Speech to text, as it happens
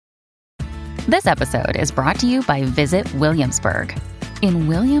This episode is brought to you by Visit Williamsburg. In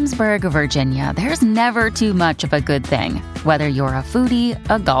Williamsburg, Virginia, there's never too much of a good thing. Whether you're a foodie,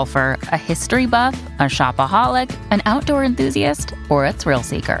 a golfer, a history buff, a shopaholic, an outdoor enthusiast, or a thrill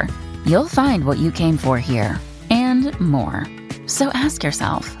seeker, you'll find what you came for here and more. So ask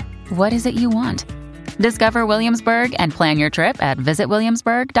yourself, what is it you want? Discover Williamsburg and plan your trip at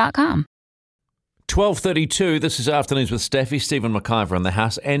visitwilliamsburg.com. 12:32, this is Afternoons with Staffy, Stephen McIver in the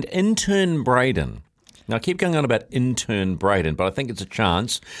house, and Intern Brayden. Now, I keep going on about Intern Brayden, but I think it's a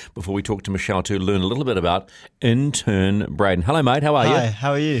chance, before we talk to Michelle, to learn a little bit about Intern Brayden. Hello, mate. How are you? Hi,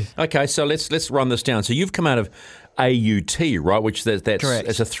 how are you? Okay, so let's run this down. So you've come out of AUT, right? Which that's Correct.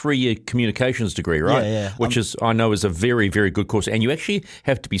 It's a 3-year communications degree, right? Yeah. Which I know is a very, very good course. And you actually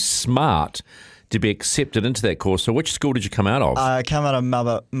have to be smart to be accepted into that course. So which school did you come out of? I came out of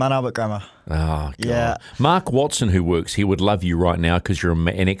Mount Albert Grammar. Oh, God. Yeah. Mark Watson, who works here, would love you right now because you're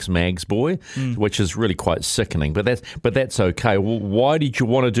an ex-Mags boy, which is really quite sickening. But that's okay. Well, why did you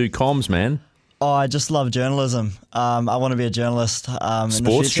want to do comms, man? Oh, I just love journalism. I want to be a journalist.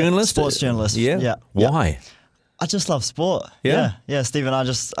 Sports journalist? Sports journalist. Yeah. Why? I just love sport. Yeah? Yeah, Stephen,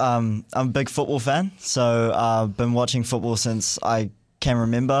 I'm a big football fan. So I've been watching football since I can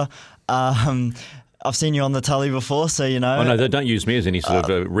remember. I've seen you on the telly before, so you know. Oh no, don't use me as any sort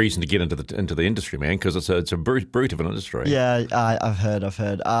of reason to get into the industry, man, because it's a brute of an industry. Yeah, I've heard.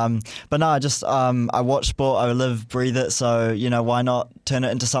 But no, I watch sport. I live, breathe it. So you know, why not turn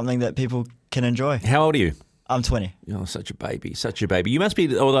it into something that people can enjoy? How old are you? I'm 20. Oh, such a baby. You must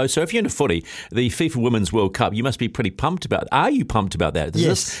be, although, so if you're into footy, the FIFA Women's World Cup, you must be pretty pumped about it. Are you pumped about that?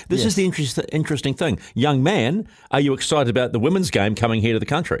 Yes. This is the interesting thing. Young man, are you excited about the women's game coming here to the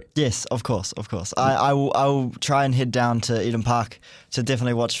country? Yes, of course. I will try and head down to Eden Park to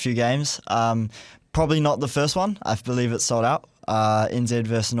definitely watch a few games. Probably not the first one. I believe it's sold out, NZ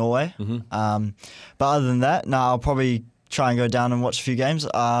versus Norway. Mm-hmm. But other than that, no, I'll probably try and go down and watch a few games.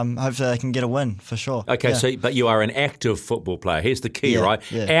 Hopefully I can get a win for sure. Okay, yeah. So but you are an active football player. Here's the key, right?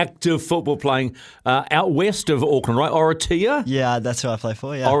 Yeah. Active football playing out west of Auckland, right? Oratia? Yeah, that's who I play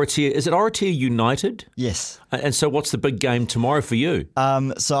for, yeah. Oratia. Is it Oratia United? Yes. And so what's the big game tomorrow for you?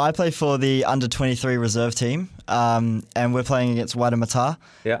 So I play for the under-23 reserve team, and we're playing against Waitemata.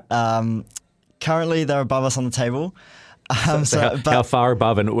 Yeah. Currently they're above us on the table. How far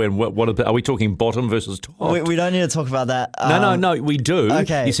above and what are we talking bottom versus top? We don't need to talk about that. No, we do.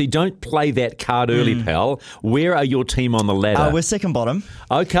 Okay. You see, don't play that card early, pal. Where are your team on the ladder? We're second bottom.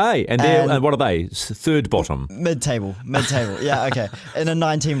 Okay, and what are they? Third bottom? Mid-table. Yeah, okay. In a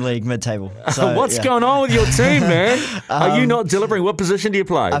 9-team league, mid-table. So, What's going on with your team, man? Are you not delivering? What position do you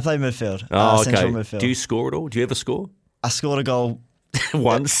play? I play midfield. Oh, okay. Central midfield. Do you score at all? Do you ever score? I scored a goal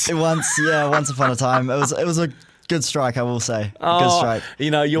once. Once upon a time. It was a good strike, I will say. Good strike.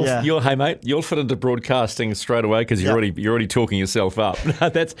 You know, hey mate, you'll fit into broadcasting straight away because you're already talking yourself up.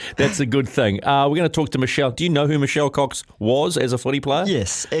 That's a good thing. We're going to talk to Michelle. Do you know who Michelle Cox was as a footy player?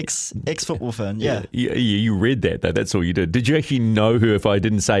 Yes, ex-football fan. Yeah. You read that though. That's all you did. Did you actually know her if I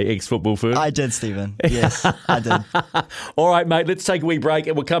didn't say ex-football fan? I did, Stephen. Yes, I did. All right, mate. Let's take a wee break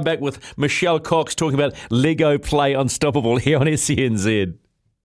and we'll come back with Michelle Cox talking about Lego Play Unstoppable here on SCNZ.